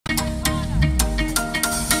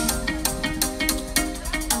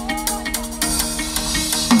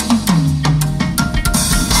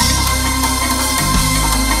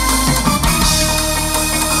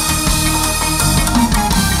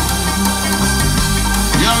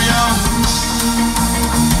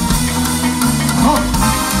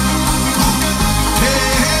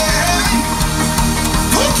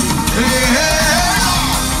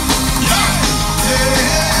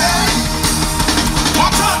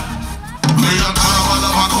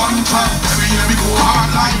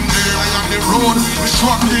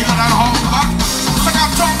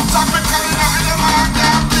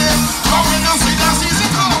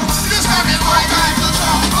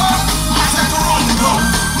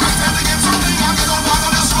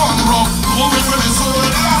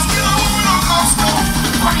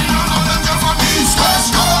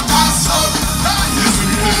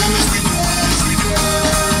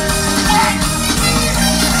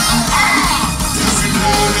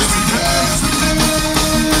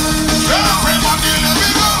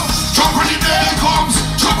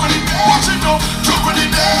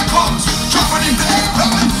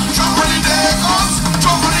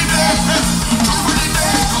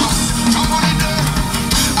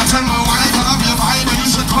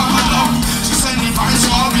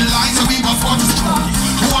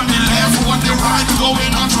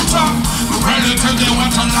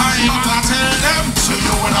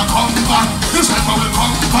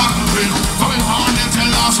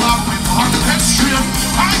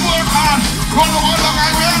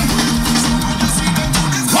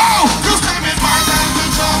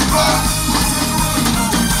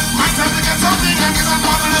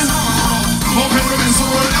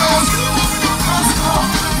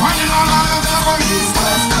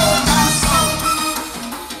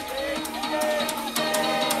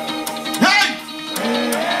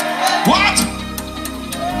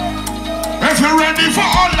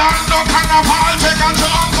Carnival, take a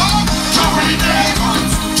jump up. Jubilee day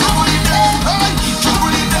comes, Jubilee day, hey.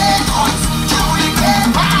 Jubilee day comes, Jubilee day,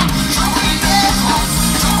 bam. Jubilee day comes,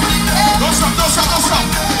 Jubilee day. Don't stop, don't stop, don't stop.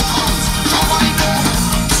 Jubilee day.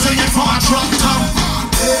 Sing it for a truck top.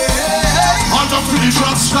 Hold up to the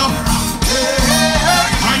truck stop.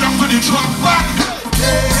 Hold up to the truck back.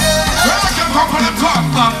 Well, I can come for the truck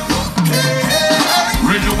back.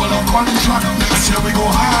 Renewal of contract, next year we go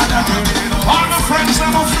harder. All the friends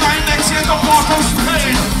that will fly next year to Port of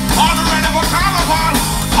Spain. All the ready for Carnival,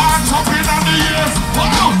 hearts up in on the year.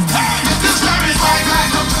 Wow, hey, this time is my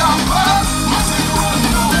kind of number.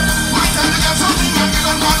 My time to get something and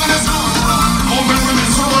get on this road. Moving with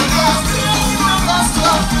his soldiers.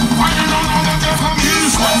 Why you don't know that they're from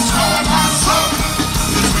East West, North and South?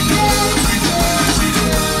 Yes, we do, yes, we do, yes, we do.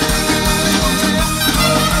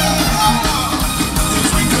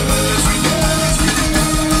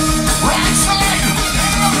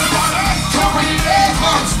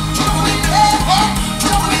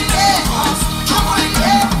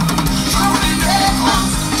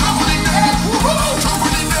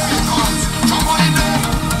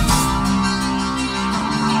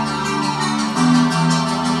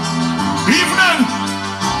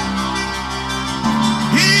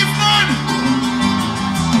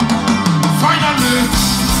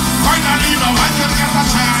 Finally, the one can get a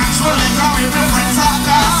chance to link up with the friends of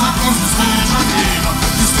God. So come to stage again,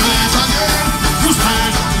 to stage again, to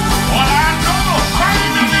stage. All I know,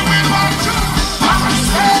 finally we back to back on the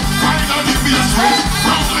stage. Finally we are straight,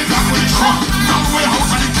 now we back with the truck, now we out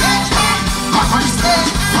of the cage. Back on the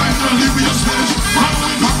stage, finally we are straight, now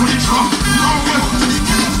we back with the truck, now we out of the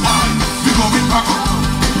cage. We going back up,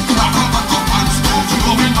 back up, back up on the stage. We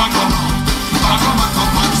going back up, back up, back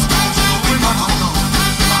up on the stage. We going back up.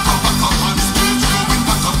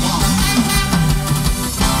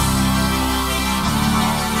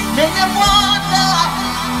 Make them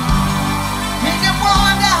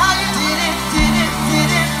wonder how you did it, did it,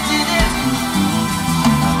 did it, did it.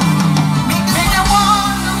 Make them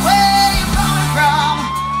wonder where you're coming from.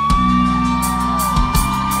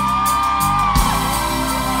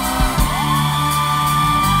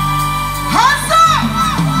 Hustle!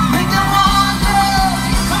 Make them wonder where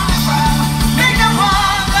you're coming from. Make them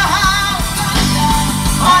wonder how you got it down.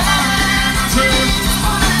 All I have to do is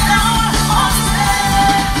put it down on the stage.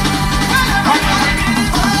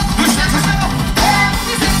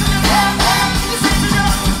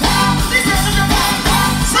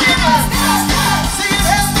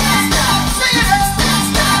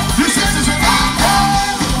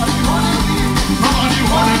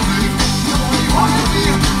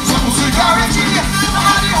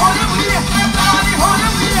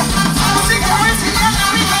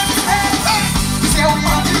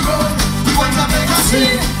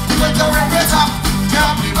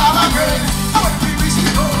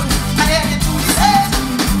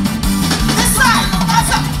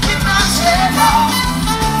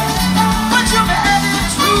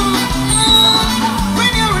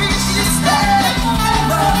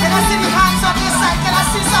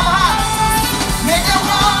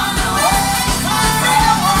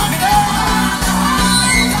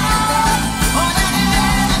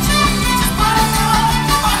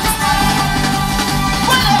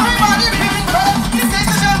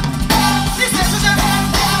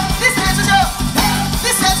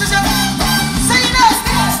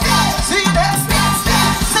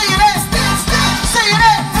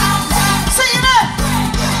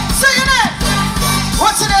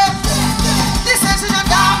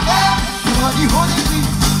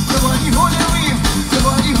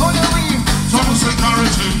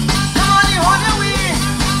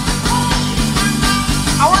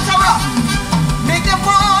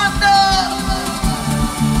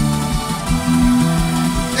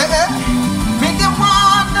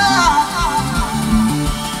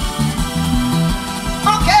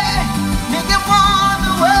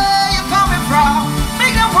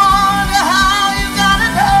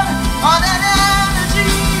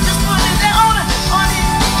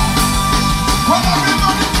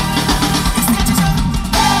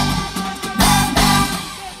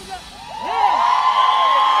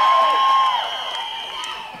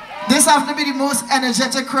 This has to be the most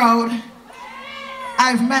energetic crowd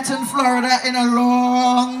I've met in Florida in a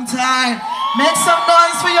long time. Make some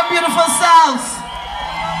noise for your beautiful selves.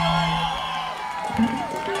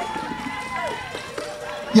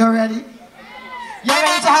 You ready? You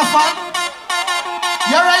ready to have fun?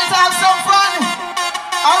 You ready to have some fun?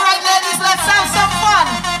 All right, ladies, let's have some fun.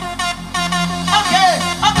 Okay,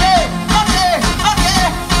 okay, okay, okay.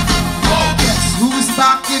 Oh, guess who's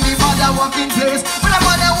back in the mother walking place? With a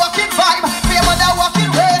mother walking vibe, with a mother walking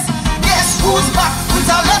race. Guess who's back with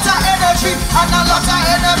a lot of energy and a lot of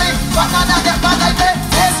enemy? But none of them bad like me.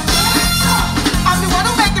 Yes. I'm the one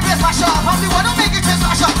who make the place mash up. I'm the one who make the place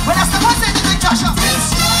mash up. When I step on stage, they trash up.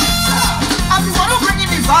 I'm the one who bring in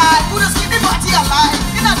the vibe, who just keep the party alive.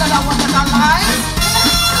 You know that I want that alive.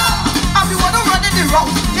 I'm the one who running the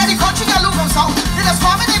road. Yeah, the country got look from south. They just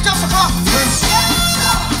farming it just to come.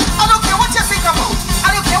 I don't care what you think about.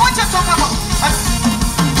 I don't care what you talk about.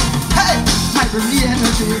 Hey, I bring the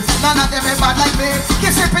energy. None of them are bad like me.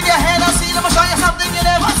 Keep sipping your head and see them show you something you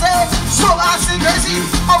never say. So I see crazy,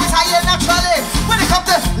 always higher naturally. When it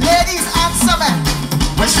comes to ladies, answer me.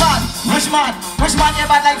 Which man? Which man? Which man you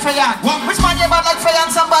bad like Fayan? Which man you bad like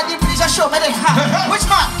Fayan? Somebody please just show me the hand. Which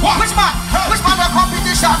man? Which man? Which man will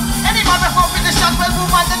competition? Any man will competition? Well,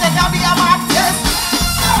 woman, then they can be a man. Yes.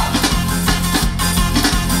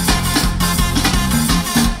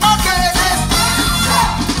 Okay, yes.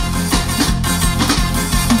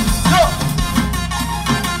 Look.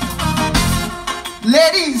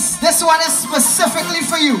 Ladies, this one is specifically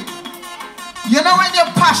for you. You know when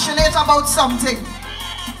you're passionate about something,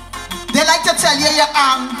 they like to tell you you're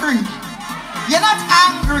angry. You're not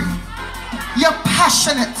angry. You're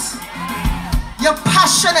passionate. You're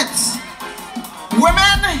passionate.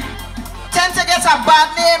 Women tend to get a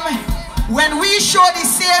bad name when we show the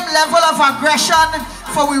same level of aggression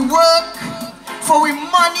for we work, for we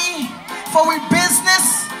money, for we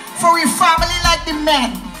business, for we family like the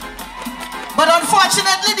men. But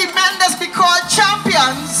unfortunately, the men just be called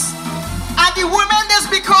champions and the women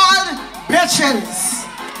just be called bitches.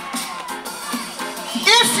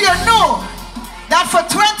 If you know that for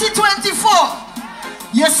 2024,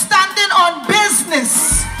 you're standing on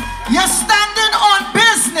business, you're standing on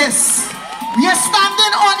business, you're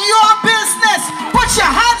standing on your business, put your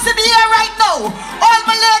hands in the air right now. All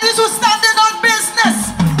my ladies who standing on business,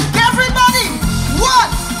 everybody, one,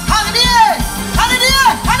 hand in the air, hand in the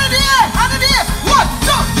air, hand in the air, hand in the air, 1,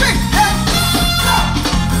 2, 3, hey.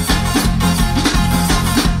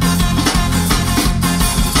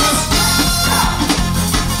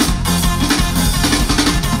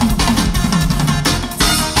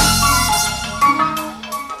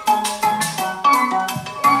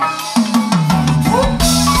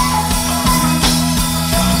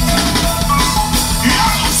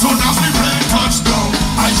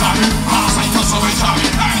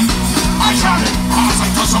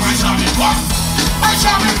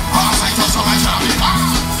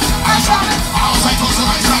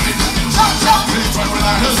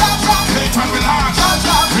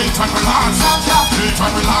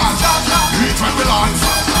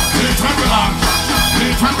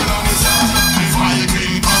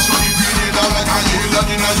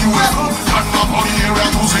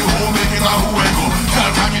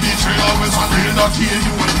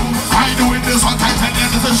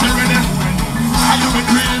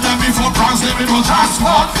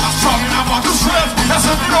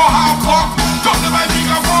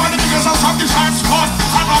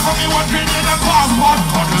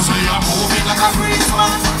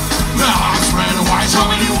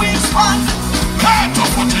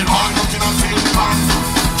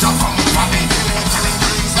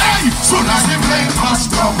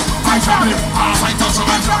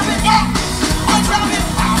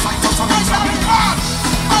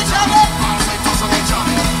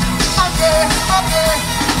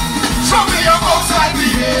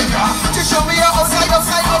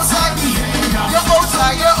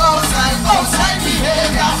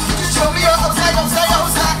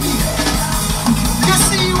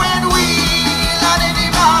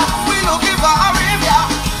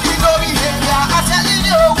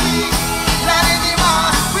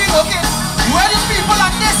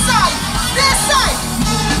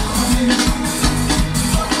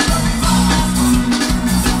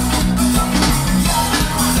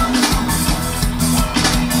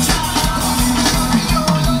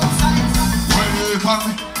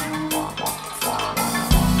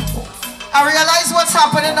 I realize what's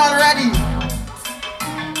happening already.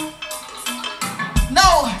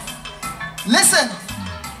 No, listen.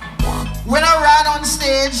 When I ran on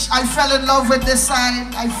stage, I fell in love with this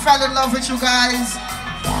side. I fell in love with you guys.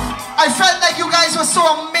 I felt like you guys were so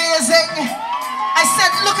amazing. I said,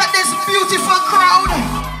 look at this beautiful crowd.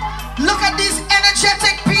 Look at these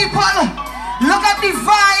energetic people. Look at the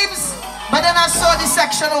vibes. But then I saw this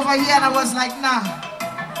section over here and I was like, nah.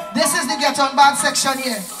 This is the Get On Bad section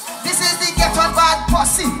here. This is the Get On Bad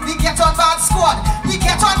posse. The Get On Bad squad. The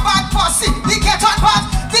Get On Bad posse. The Get On Bad.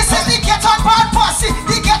 This is the Get On Bad posse.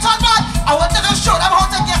 The Get On Bad. I want to show them how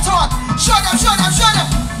to get on. Show them, show them, show them.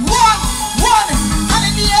 One. And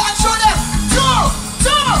in the air and show them. Two.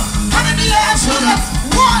 And in the air and show them.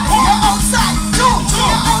 One. You're outside. Two.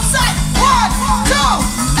 You're outside. One. Two.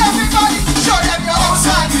 Everybody, show them you're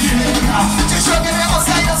outside. Just show them you're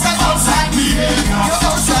outside. You're outside.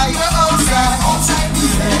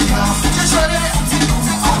 Just show them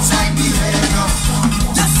outside behavior.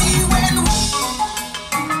 Just see when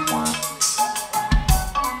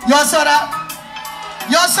y'all saw that?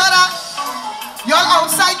 Y'all saw that? Y'all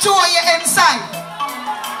outside too or you inside?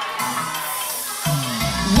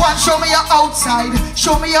 One, show me your outside.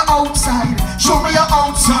 Show me your outside. Show me your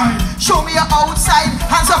outside. Show me your outside.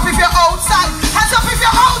 Hands up if you're outside. Hands up if you're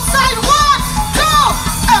outside. 1, 2.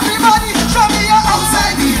 Everybody, show me your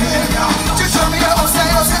outside behavior. Just show me your outside.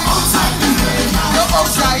 Outside behavior. Your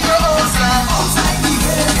outside. Your outside. Outside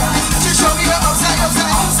behavior. Just show me your outside.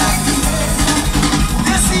 Outside behavior.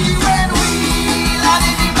 You see when we land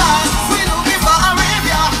in the band, we looking for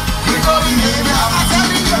Arabia. We go behavior. I'm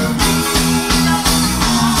telling you.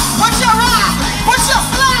 Put your rock, put your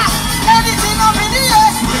flag, anything up in the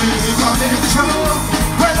air. We're coming through.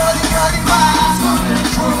 We're loading your device. Coming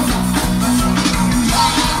through.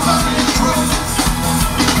 Coming through.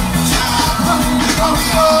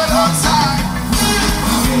 Coming on outside.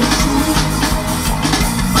 Coming through.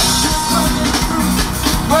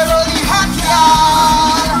 We're loading hot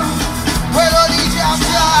yard. We're loading jam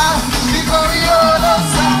yard. We're coming on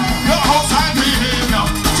outside. Your outside behavior.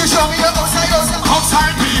 Just show me your outside.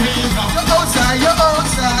 Outside behavior. Your outside, your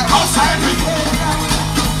outside. Outside behavior.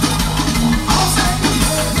 Outside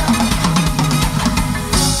behavior.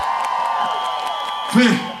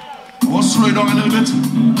 Faye, we'll slow it down a little bit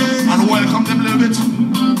and welcome them a little bit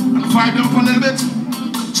and vibe them up a little bit.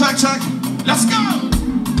 Check. Let's go.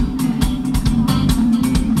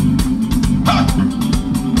 Huh.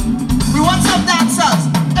 We want some dancers.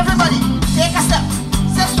 Everybody, take a step.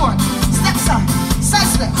 Step forward. Step side. Side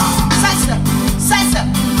step. Side step. Side step.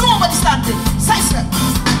 Nobody standing. Side step.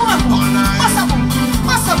 All night. Massable.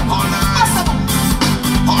 All night.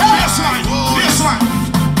 Baseline.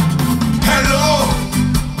 Hello.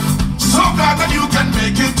 So glad that you can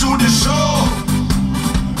make it to the show.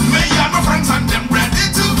 Me and my friends and them ready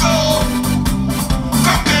to go.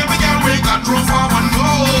 Come baby girl, we got drove for one go.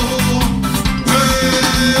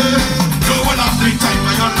 Hey, you will have the time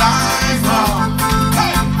of your life.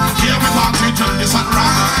 Hey, here we party till the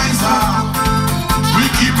sunrise. We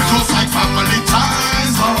keep it close like family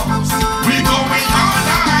ties. We going all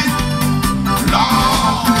night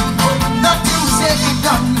long. The music is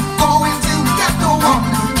done. Going to get the one.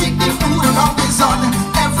 Keep the food around the sun.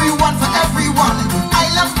 Everyone for everyone. I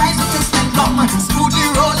love guys who just and come. Smoothly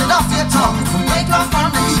rolling off your tongue. Wake up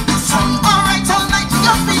and meet the sun. Alright, all night you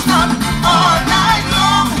got me done. All night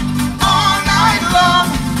long. All night long.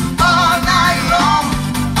 All night long.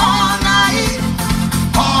 All night.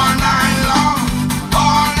 All night long.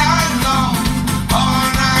 All night long. All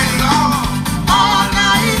night long. All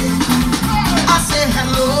night. I say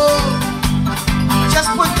hello. Just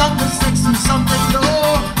put on the sexy something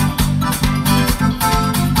low.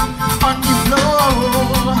 On the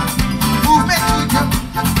floor. Movement to the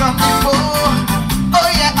from the floor. Oh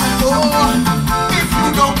yeah, I know. If you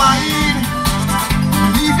don't mind,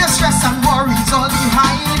 leave your stress and worries all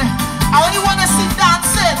behind. I only wanna see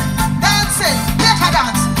dancing. Take a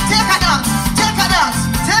dance.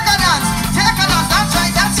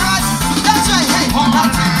 That's right. Hey,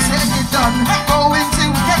 nothing said it done. Going to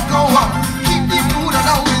get go on. Keep the food and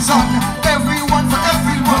always on. Everyone for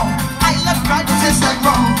everyone. I love right to taste like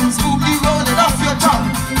rum. Smoothly roll it off your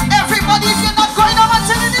tongue. Everybody, if you're not going on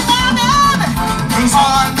until in the morning.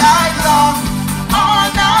 All night long. All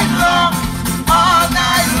night long. All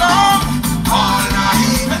night long. All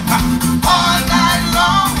night. All night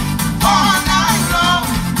long. All night long.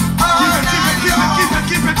 All night long.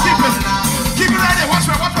 Keep it. Keep it ready. Watch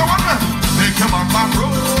me. Make your mama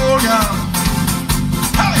roll, yeah.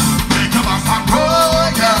 Hey, make your mama roll,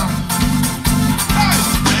 yeah. Hey,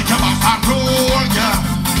 make your mama roll,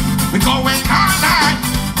 yeah. We going all night.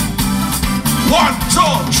 1, 2,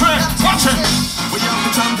 3, watch it. We have the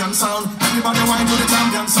champion sound. Everybody wine to the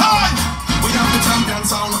champion sound. We have the champion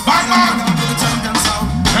sound. Bang, bang. We have the champion sound.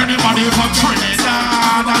 Anybody from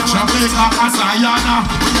Trinidad and Jamaica. Jamaica and Guyana.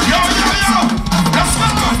 Yo, yo, yo. Let's go.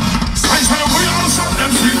 I say we all some them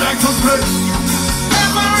select to play.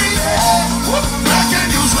 Every day. Where can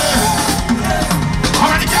you say?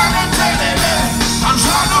 Already got them telling. I'm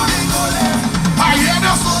shadow. I hear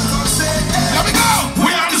the sound say. Here we go.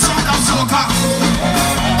 We are the sound of soca.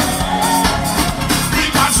 Big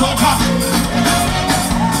bad soca.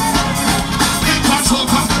 Big bad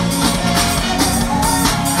soca.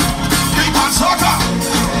 Big bad soca.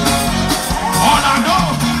 All I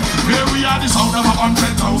know, here we are the sound of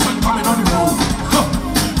 100,000 coming on the road.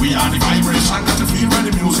 We are the vibration that you feel when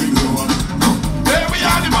the music goes. Here we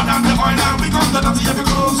are the man and the oil and we come to the theater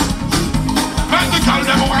close. When the girl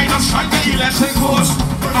them wine and strike the electric pose.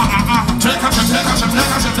 Take a trip, take a trip, take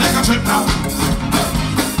a trip, take a trip now.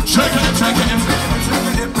 Shake it, take it,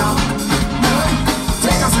 take it now.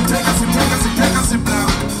 Take a sip, take a sip, take a sip, take a sip now.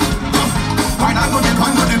 Why not go dip,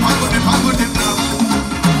 why go dip, why go dip, why go dip now?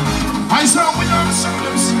 I saw we are the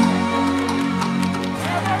sellers.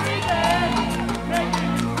 Every day,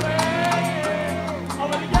 making you way.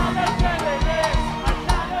 Over the yonder trembling, I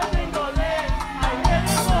shadow tingling. I hear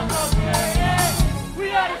the voice of saying, we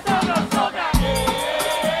are the sound of soca.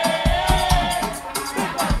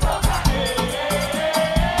 Big bad soca.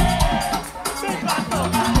 Big bad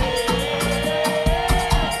soca.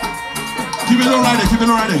 Keep it alright, keep it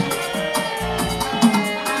alright.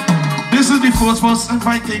 This is the first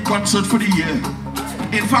Viking concert for the year.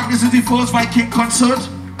 In fact, this is the first Viking concert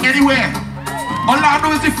anywhere.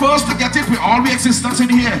 Orlando is the first to get it with all the existence in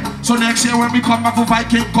here. So next year when we come back for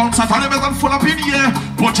Viking concert, all of us full up in here.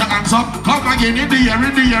 Put your hands up, come again in the air,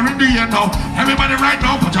 in the air, in the air now. Everybody right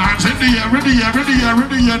now, put your hands in the air, in the air, in the air, in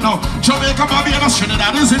the air now. Jamaica, Barbados,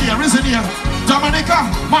 Trinidad is in here, is in here. Dominica,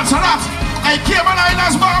 Montserrat, I Cayman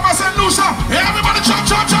Islands, Bahamas and Lucia. Everybody jump,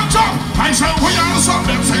 jump, jump, jump. I say we are the song,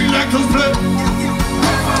 them say let us play.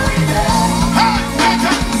 Hey, hey,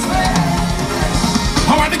 hey.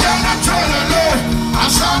 I want to get that trailer, I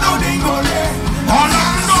shall know they go there. All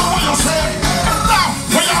I know what you say. Now,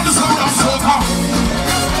 we are the sound of soca.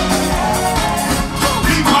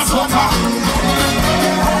 Big bad soca.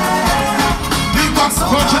 Big bad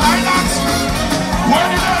soca. Virgin Islands. Where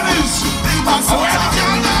the ladies? Big bad soca. Where the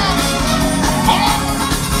girls now?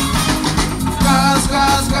 Girls,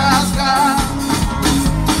 girls, girls, girls.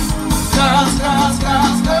 Girls, girls,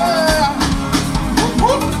 girls, girls.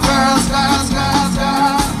 Girls, girls, girls,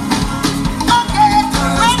 girls. Okay,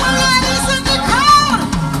 when the ladies in the crowd,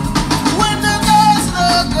 when the girls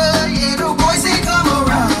look good, yeah, the boys they come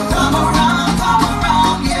around,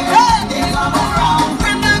 yeah, they come around.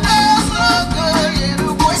 When the girls look good, yeah, the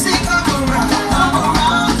boys they come around,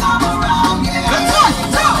 yeah. Let's go.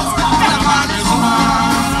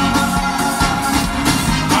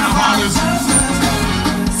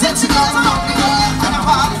 Sexy girls around the world,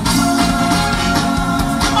 Carnival.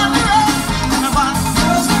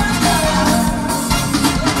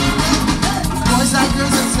 Boys like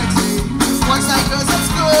girls are sexy, boys like girls that's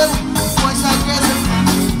good, boys like girls are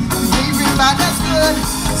favorite bad that's good.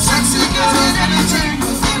 Sexy girls with anything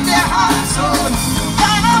in their heart and soul.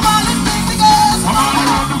 Carnival is big the girls all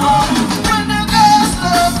around the world. When the girls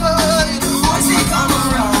look good, the boys they come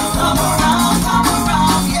around,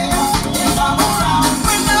 yeah, they come around.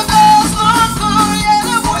 When the girls look good, yeah,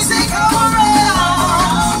 the boys they come around,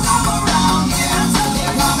 yeah, they come around.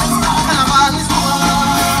 Carnival is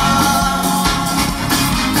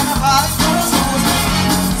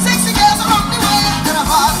sexy girls around the world,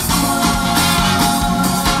 Carnival.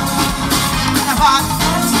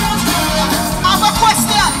 I have a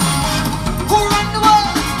question. Who run the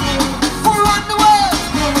world? Who run the world?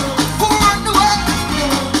 Who run the world?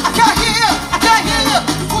 I can't hear you. I can't hear you.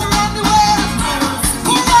 Who run the world?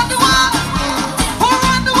 Who run the world? Who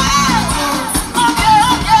run the world? Okay,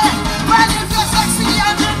 okay. Well, if you're sexy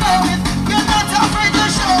and you know it, you're not afraid to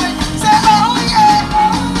show it. Say, oh yeah,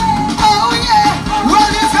 oh yeah. Well,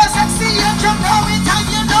 if you're sexy and you know it, and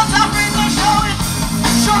you're not afraid to show it,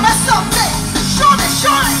 show me something. Show me,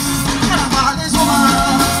 show me. Carnival is woman.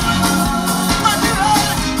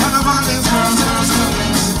 Carnival is girls, girls,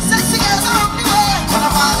 girls. Sexy girls around the world.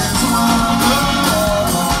 Carnival is woman.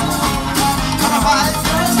 Carnival is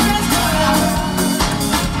girls, girls, girls.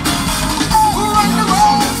 Who run the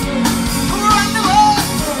world? Who run the world?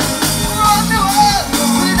 Who run the world?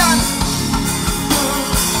 Put it on.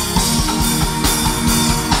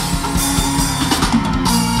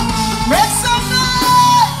 Make some noise.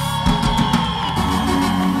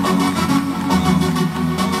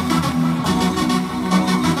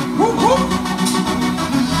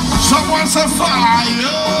 Someone's a fire.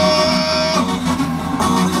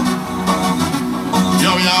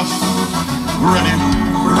 Yo, yo. Ready,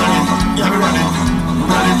 ready. ready,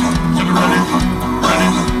 ready, yeah, we ready, ready,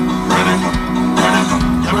 ready, ready,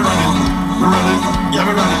 yeah, we ready, ready, yeah,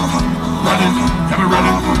 we ready, ready, yeah, we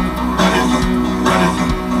ready, ready, ready.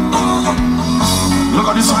 Look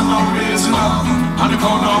at the sun now raising up, and the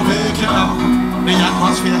crowd now waking up. The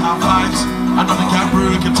atmosphere have vibes, and nothing can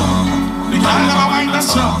break it up. The girl never wind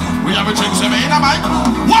us up. We have a drink, so in a mic.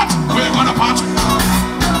 What? We're gonna party.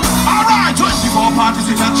 Alright, 24 parties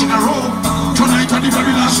in a row. Tonight at the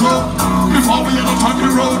very last show. Before we end up on the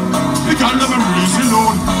road, the girl never release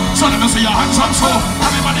alone. So let me see your hands up, so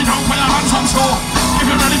everybody down for your hands up, so if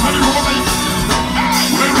you're ready for the road, hey,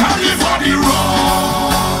 we're ready for the road.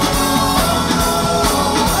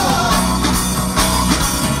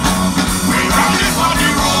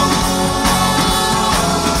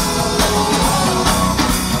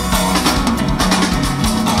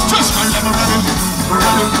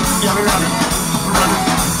 Yeah, we're running, we're running,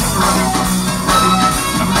 we're running, running, we're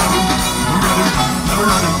running, we're running, we're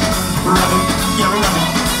running, we're running, yeah, we're running,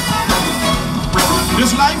 running.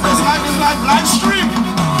 This life, live stream.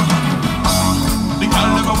 The girl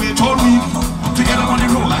never wait all week to get up on the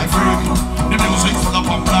road like freak. The music full of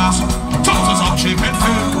pump blast, thousands of cheap and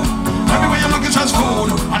fake. Everywhere you look it's just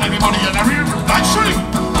food, and everybody in the real live stream.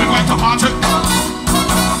 We're going to party.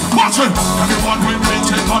 Watch it! Everyone will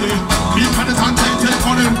take money. Be penitent, take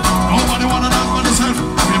money. Nobody wanna dance for themselves.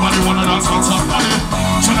 Everybody wanna dance for somebody.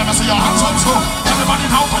 So let me see your hands up, so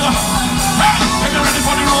everybody now for you. Hey, are you ready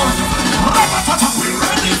for the road? We're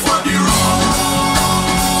ready for the road.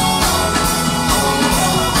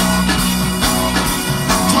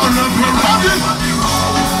 Turn up, we're ready.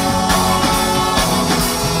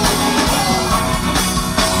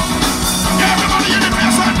 Yeah, everybody in the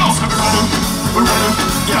place right now. Everybody, we're ready.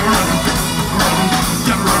 Yeah, we're ready. We're ready.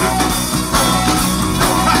 Yeah, we're ready. We're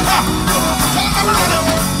ready.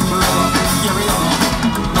 Yeah, we're ready.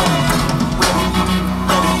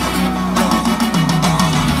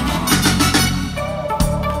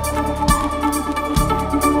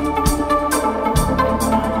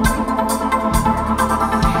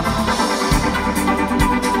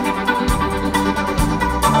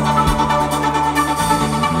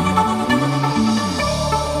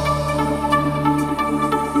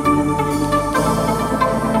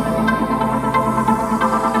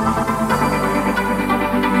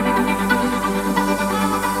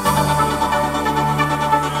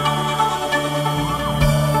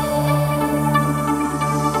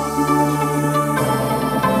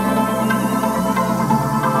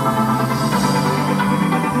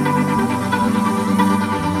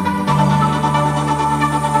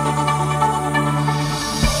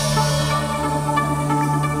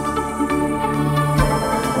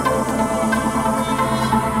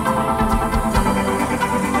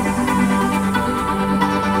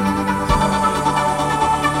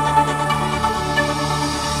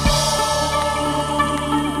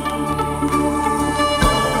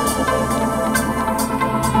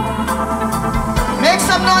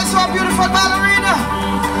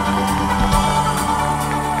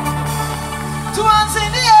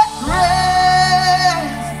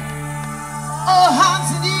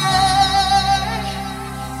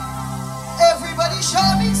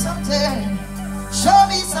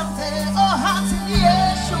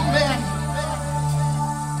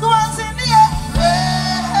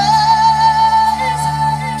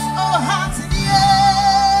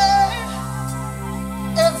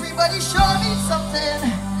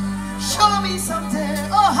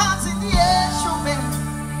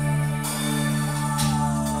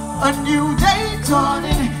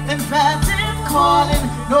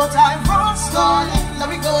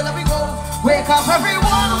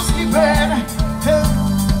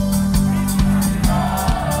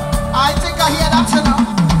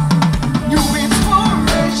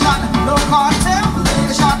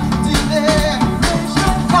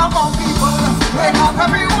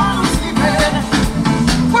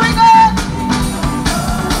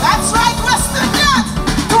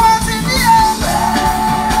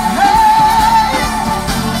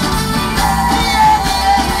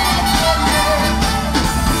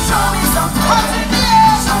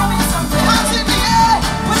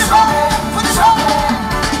 Put it on.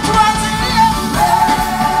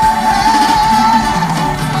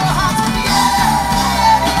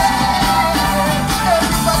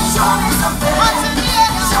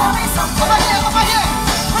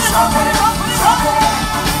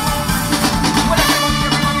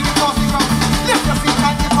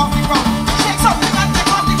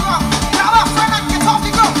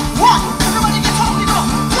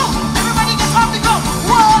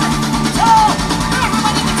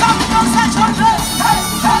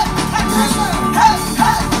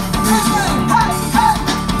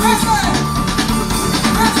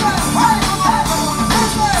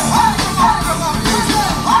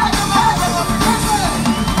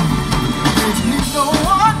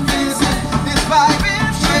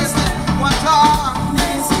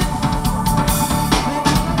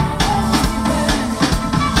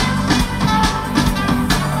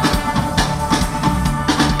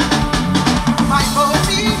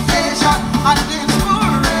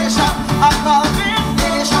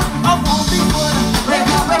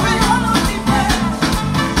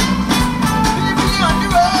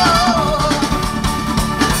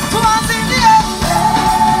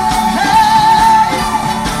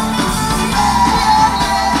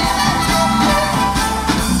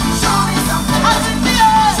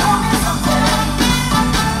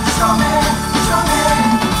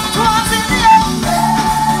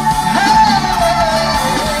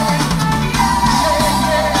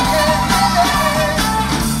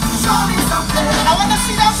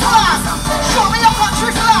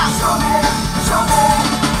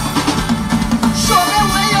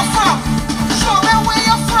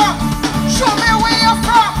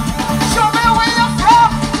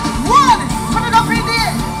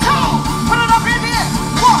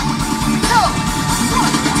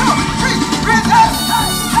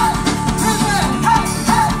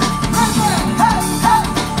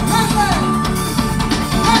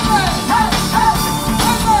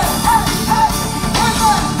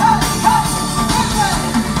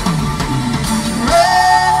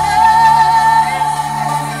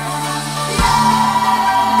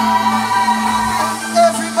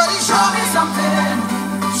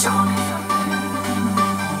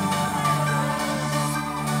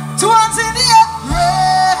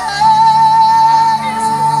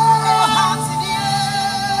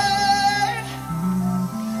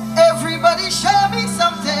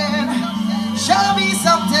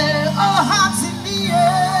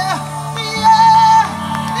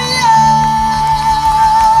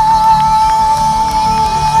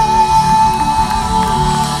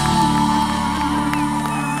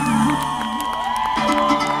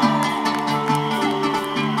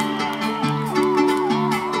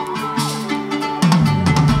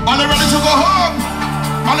 Are you ready to go home?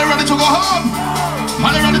 Are you ready to go home?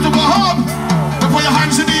 Are you ready to go home? Put your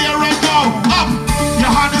hands in the air right now. Up.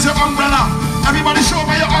 Your hand is your umbrella. Everybody show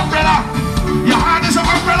me your umbrella. Your hand is your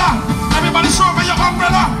umbrella. Everybody show me your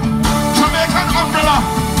umbrella. Jamaican umbrella.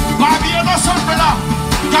 Barbados umbrella.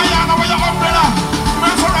 Guyana with your umbrella.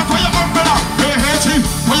 Minnesota with your umbrella. Hey, Haiti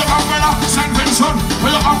with your umbrella. St. Vincent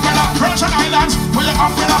with your umbrella. Virgin Islands with your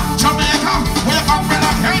umbrella. Jamaica with your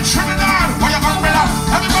umbrella. Hey, Trinidad with your umbrella.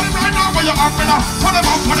 Everybody right now with your umbrella. Put them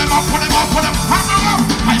up, put them up, put them up, put them up.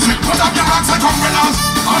 I say put up your hands like umbrellas.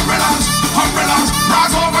 Umbrellas, umbrellas.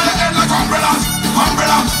 Rise over your head like umbrellas.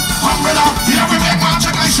 Umbrellas, umbrella. Here we make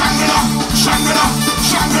magic like Shangri-La. Shangri-La,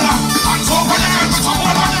 Shangri-La. Hands over your head with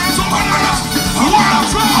umbrellas. Umbrellas.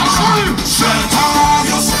 Shelter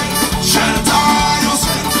yourself, shelter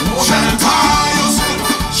yourself, shelter yourself,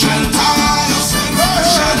 shelter yourself,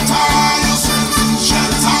 shelter yourself,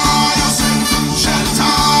 shelter yourself, shelter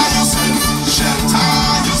yourself, shelter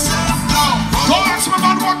yourself. Go ask me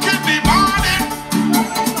about what keep me burning.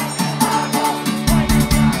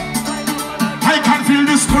 I can feel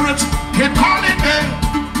the spirit keep calling me.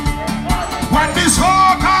 When this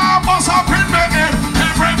whole car was up in the air,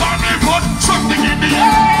 everybody put something in the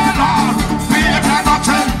air, Lord. We cannot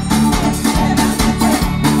tell.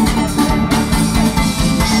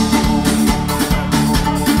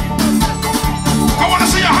 I want to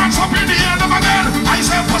see your hands up in the air, them again. I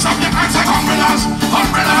say put up your hands like umbrellas,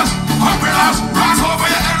 umbrellas, umbrellas. Rise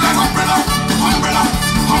over your head like umbrella, umbrella,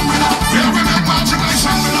 umbrella. Here we make magic like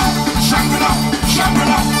Shangri-La, Shangri-La,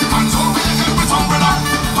 Shangri-La. Hands over your head with umbrella,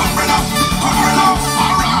 umbrella, umbrella.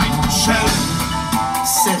 All right, shell.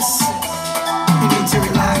 Sis, you need to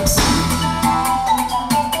relax.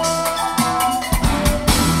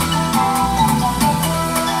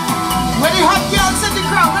 Where the hot girls in the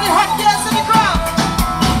crowd? Where the hot girls in the crowd?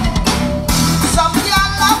 Some girl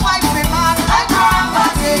love my man like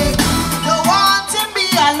property. Don't want him be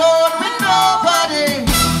alone with nobody.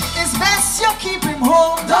 It's best you keep him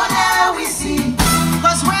home, don't let we see.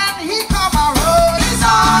 Cause when he come around, he's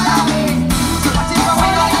all away. So what if I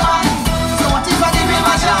win on your money? So what if I give him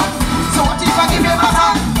a shot? So what if I give him a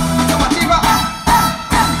hand? So what if I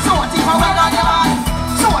so what if I win on your money?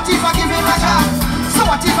 So what if I give him a shot? So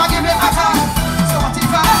what if I give him a hand? So what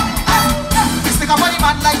if I you stick a money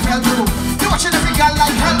man like hell no. You watching every girl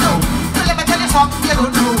like hell no. So let me tell you something you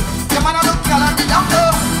don't know. Your man a look girl and be down low.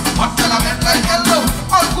 But girl a bend like hell no.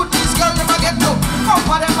 All good these girls never get no. Come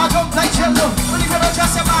for them a jump like hell no. But if you don't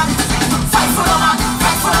trust your man, fight for the man,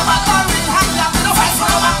 fight for the man. All real hang down, we don't fight for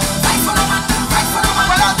the man, fight for the man, fight for the man.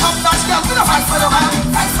 Well I'll come dance girl, we don't fight for the man,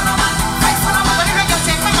 fight for the man, fight for the man. When you make them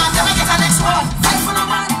take my man, they make it a next one. Fight for the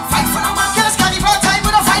man, fight for the man. Kill us carnival time,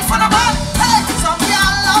 we don't fight for the man. Hey, some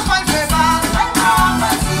girl love fight for the man. Like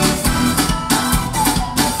property,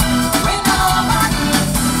 we know money.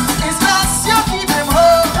 It's best you keep him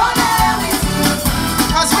home, don't let me see.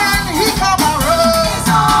 Cause when he come around, he's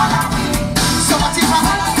all away. So what if I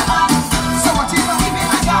so what if I give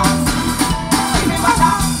him a job? Give him a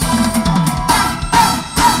job.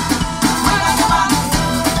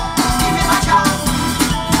 Give him a job.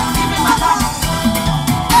 Give him a job.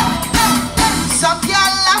 Some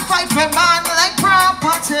girl love fight for man like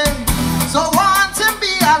property. So want him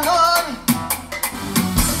be alone.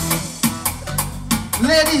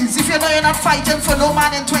 Ladies, if you know you're not fighting for no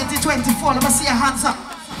man in 2024, let me see your hands up.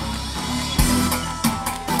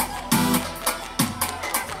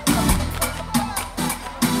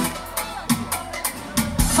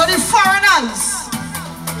 For the foreigners,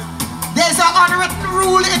 there's an unwritten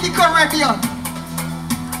rule in the Caribbean.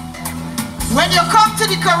 When you come to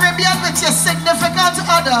the Caribbean with your significant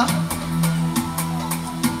other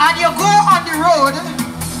and you go on the road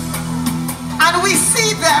and we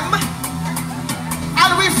see them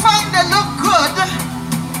and we find they look good,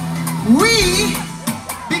 we,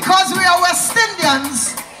 because we are West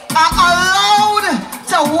Indians, are allowed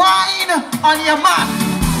to whine on your man.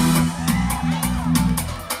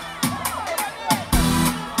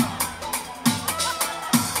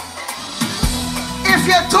 If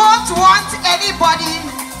you don't want anybody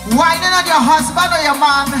whining on your husband or your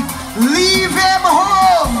man, leave him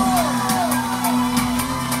home.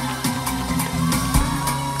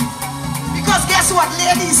 Because guess what,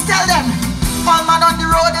 ladies, tell them, all man on the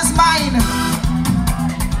road is mine.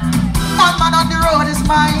 All man on the road is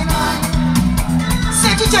mine.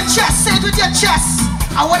 Say it with your chest, say it with your chest.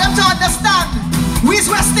 I want them to understand. We's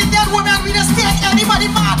West Indian women, we just take anybody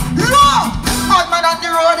man. No! All man on the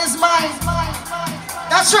road is mine.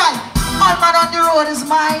 That's right. All man on the road is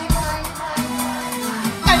mine.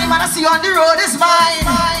 Any man I see on the road is mine.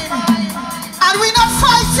 And we not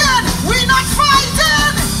fighting. We not